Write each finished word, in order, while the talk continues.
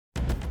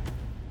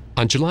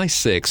On July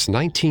 6,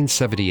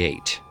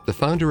 1978, the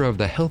founder of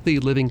the Healthy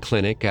Living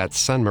Clinic at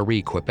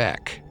Sainte-Marie,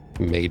 Quebec,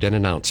 made an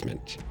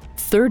announcement.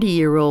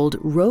 30-year-old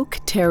Roch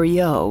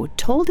Theriault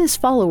told his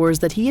followers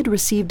that he had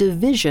received a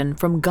vision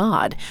from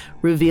God,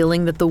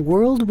 revealing that the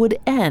world would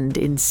end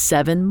in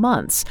 7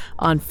 months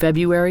on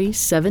February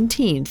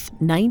 17,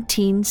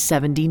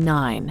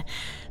 1979.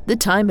 The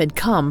time had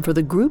come for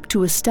the group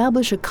to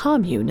establish a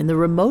commune in the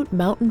remote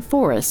mountain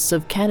forests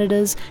of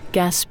Canada's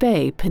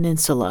Gaspé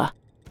Peninsula.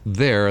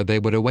 There, they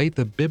would await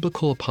the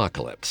biblical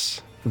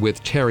apocalypse,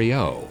 with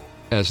Theriault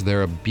as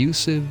their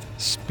abusive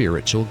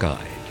spiritual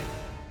guide.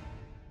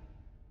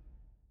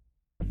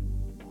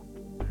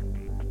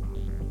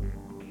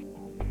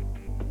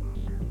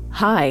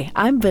 Hi,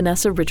 I'm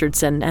Vanessa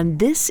Richardson, and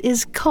this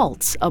is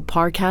Cults, a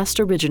Parcast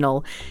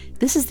original.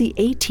 This is the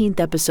 18th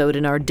episode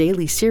in our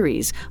daily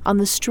series on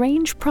the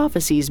strange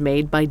prophecies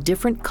made by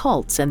different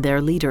cults and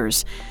their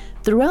leaders.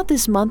 Throughout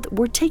this month,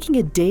 we're taking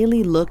a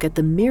daily look at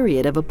the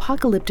myriad of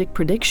apocalyptic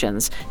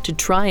predictions to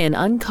try and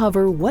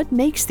uncover what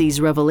makes these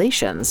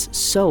revelations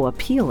so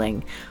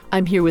appealing.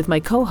 I'm here with my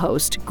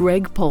co-host,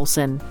 Greg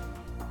Polson.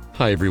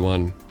 Hi,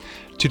 everyone.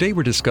 Today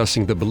we're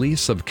discussing the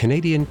beliefs of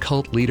Canadian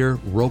cult leader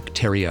Roch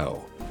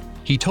Theriault.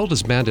 He told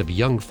his band of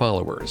young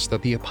followers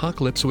that the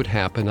apocalypse would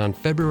happen on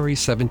February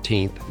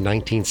 17,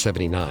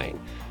 1979,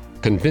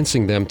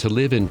 convincing them to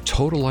live in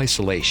total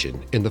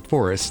isolation in the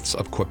forests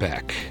of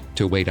Quebec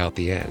to wait out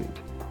the end.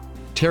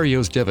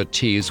 Theriault's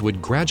devotees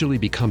would gradually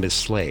become his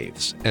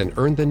slaves and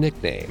earn the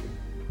nickname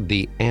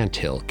the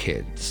Anthill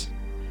Kids.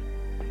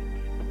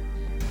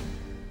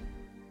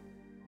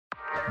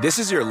 This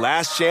is your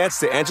last chance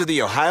to enter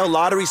the Ohio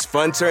Lottery's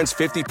Fun Turns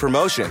 50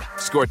 promotion.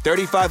 Score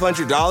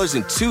 $3,500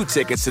 and 2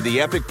 tickets to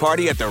the epic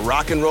party at the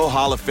Rock and Roll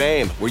Hall of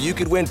Fame, where you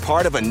could win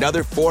part of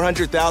another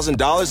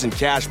 $400,000 in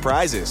cash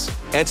prizes.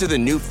 Enter the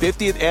new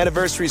 50th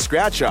anniversary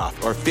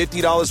scratch-off or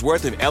 $50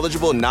 worth of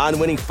eligible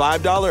non-winning $5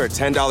 or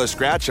 $10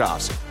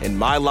 scratch-offs and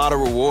My Lotto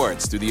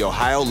rewards through the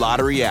Ohio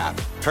Lottery app.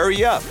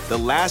 Hurry up! The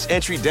last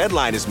entry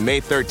deadline is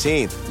May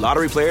 13th.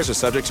 Lottery players are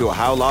subject to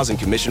Ohio laws and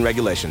commission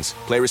regulations.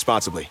 Play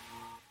responsibly.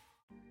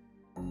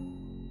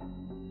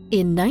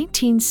 In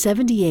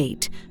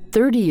 1978,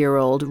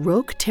 30-year-old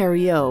Roch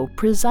Theriault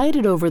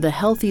presided over the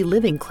Healthy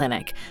Living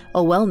Clinic, a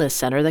wellness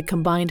center that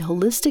combined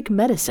holistic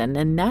medicine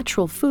and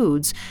natural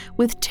foods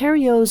with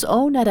Theriault's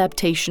own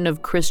adaptation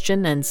of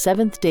Christian and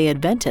Seventh-day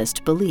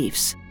Adventist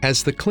beliefs.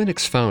 As the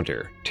clinic's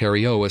founder,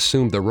 Theriault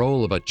assumed the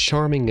role of a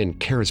charming and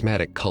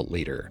charismatic cult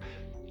leader.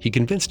 He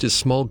convinced his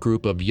small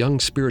group of young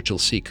spiritual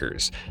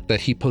seekers that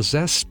he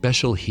possessed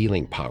special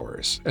healing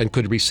powers and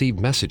could receive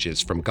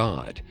messages from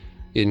God,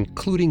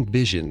 including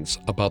visions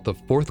about the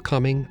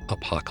forthcoming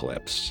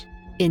apocalypse.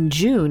 In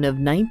June of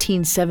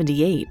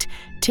 1978,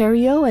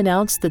 Theriault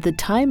announced that the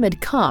time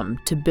had come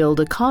to build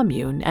a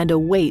commune and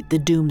await the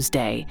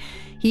doomsday.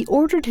 He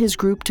ordered his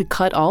group to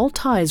cut all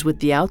ties with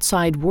the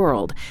outside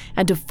world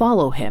and to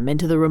follow him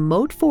into the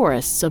remote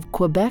forests of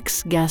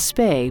Quebec's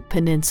Gaspé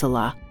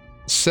Peninsula.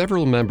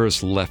 Several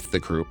members left the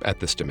group at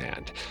this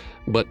demand,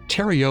 but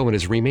Theriault and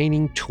his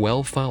remaining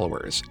 12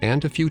 followers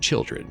and a few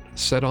children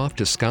set off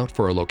to scout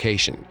for a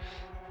location.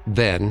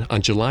 Then,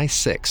 on July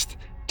 6th,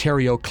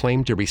 Theriault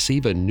claimed to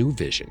receive a new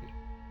vision,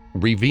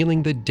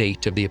 revealing the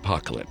date of the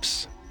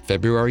apocalypse,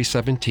 February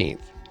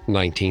 17th,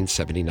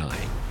 1979.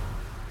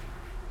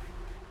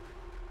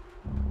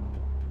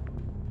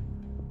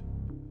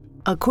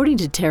 According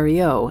to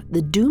Theriault,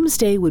 the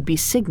doomsday would be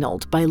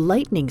signaled by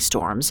lightning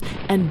storms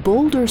and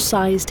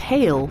boulder-sized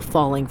hail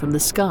falling from the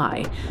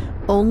sky.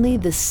 Only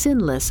the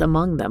sinless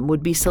among them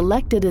would be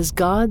selected as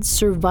God's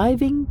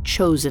surviving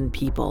chosen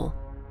people.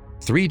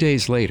 3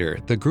 days later,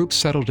 the group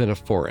settled in a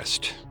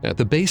forest at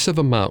the base of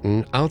a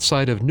mountain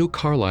outside of New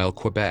Carlisle,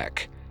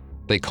 Quebec.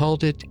 They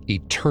called it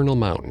Eternal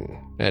Mountain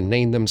and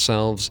named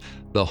themselves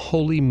the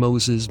Holy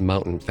Moses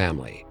Mountain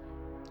Family.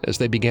 As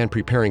they began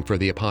preparing for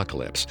the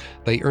apocalypse,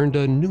 they earned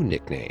a new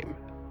nickname,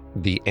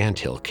 the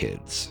Anthill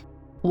Kids.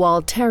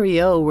 While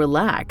Theriault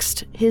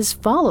relaxed, his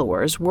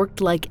followers worked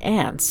like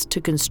ants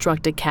to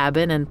construct a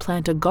cabin and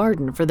plant a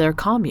garden for their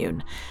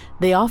commune.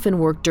 They often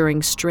worked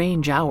during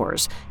strange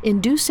hours,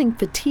 inducing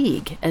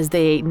fatigue as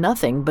they ate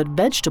nothing but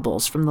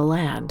vegetables from the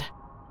land.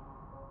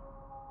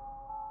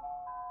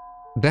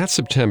 That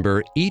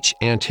September, each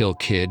Anthill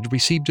Kid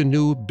received a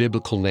new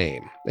biblical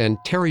name, and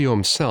Theriault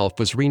himself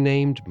was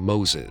renamed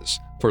Moses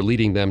for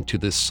leading them to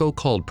this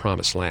so-called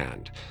Promised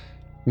Land.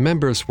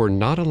 Members were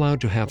not allowed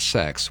to have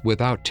sex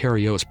without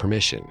Theriault's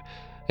permission,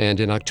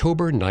 and in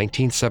October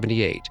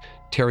 1978,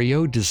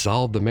 Theriault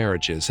dissolved the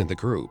marriages in the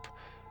group.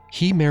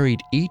 He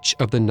married each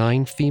of the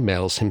 9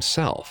 females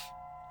himself,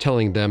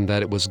 telling them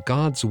that it was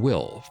God's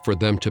will for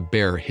them to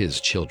bear his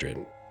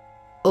children.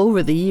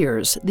 Over the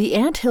years, the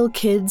Anthill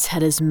Kids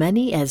had as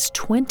many as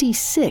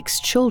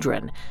 26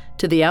 children.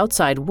 To the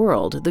outside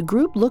world, the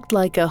group looked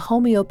like a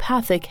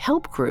homeopathic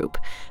help group.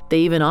 They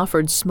even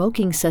offered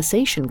smoking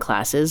cessation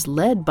classes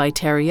led by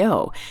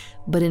Theriault.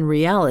 But in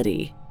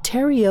reality,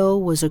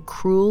 Theriault was a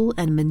cruel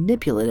and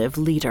manipulative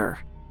leader.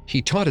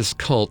 He taught his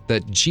cult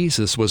that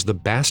Jesus was the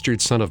bastard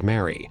son of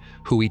Mary,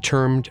 who he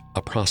termed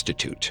a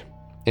prostitute,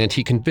 and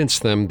he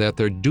convinced them that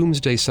their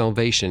doomsday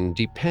salvation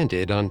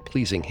depended on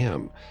pleasing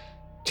him.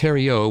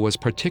 Theriault was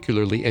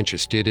particularly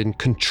interested in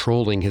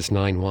controlling his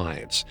 9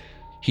 wives.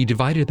 He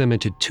divided them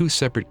into 2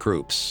 separate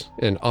groups,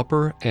 an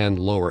upper and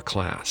lower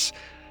class,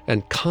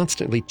 and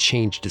constantly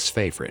changed his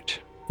favorite,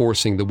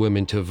 forcing the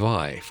women to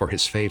vie for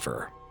his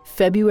favor.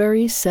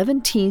 February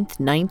 17,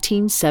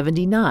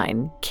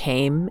 1979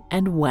 came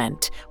and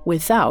went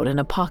without an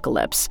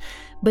apocalypse,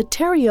 but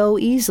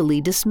Theriault easily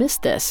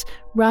dismissed this,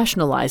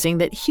 rationalizing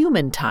that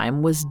human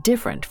time was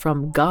different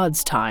from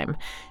God's time.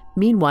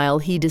 Meanwhile,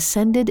 he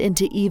descended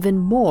into even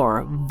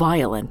more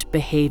violent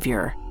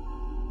behavior.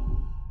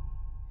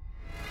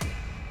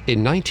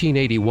 In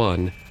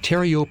 1981,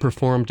 Theriault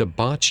performed a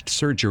botched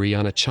surgery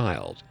on a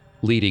child,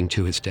 leading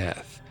to his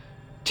death.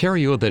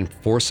 Theriault then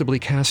forcibly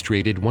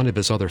castrated one of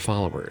his other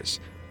followers.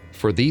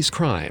 For these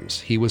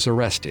crimes, he was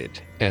arrested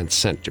and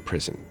sent to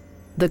prison.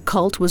 The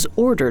cult was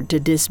ordered to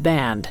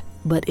disband,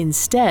 but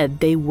instead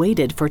they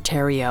waited for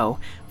Theriault.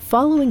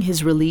 Following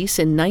his release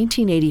in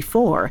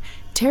 1984,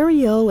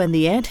 Theriault and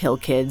the Anthill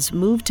Kids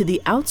moved to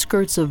the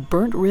outskirts of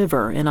Burnt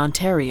River in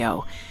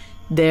Ontario.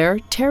 There,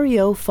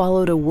 Theriault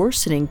followed a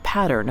worsening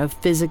pattern of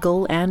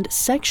physical and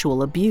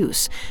sexual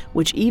abuse,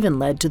 which even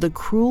led to the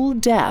cruel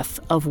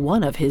death of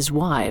one of his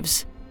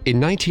wives. In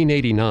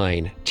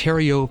 1989,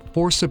 Theriault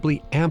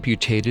forcibly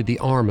amputated the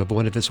arm of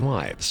one of his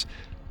wives.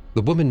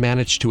 The woman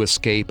managed to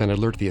escape and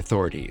alert the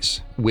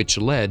authorities, which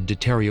led to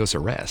Theriault's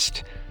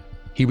arrest.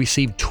 He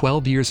received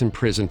 12 years in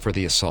prison for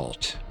the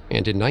assault,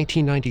 and in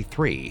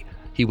 1993,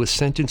 he was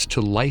sentenced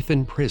to life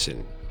in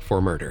prison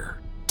for murder.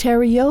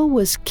 Theriault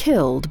was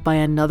killed by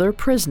another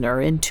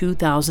prisoner in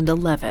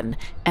 2011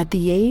 at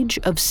the age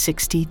of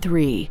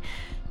 63.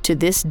 To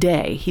this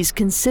day, he's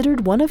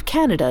considered one of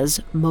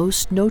Canada's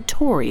most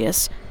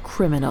notorious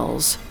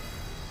criminals.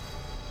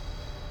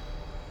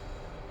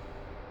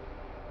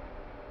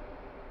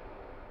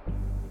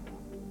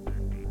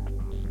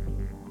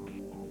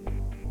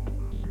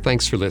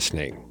 Thanks for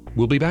listening.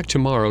 We'll be back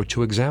tomorrow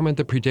to examine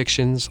the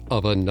predictions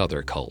of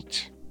another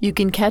cult. You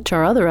can catch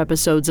our other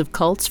episodes of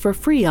Cults for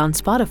free on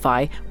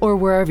Spotify or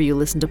wherever you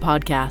listen to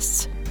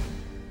podcasts.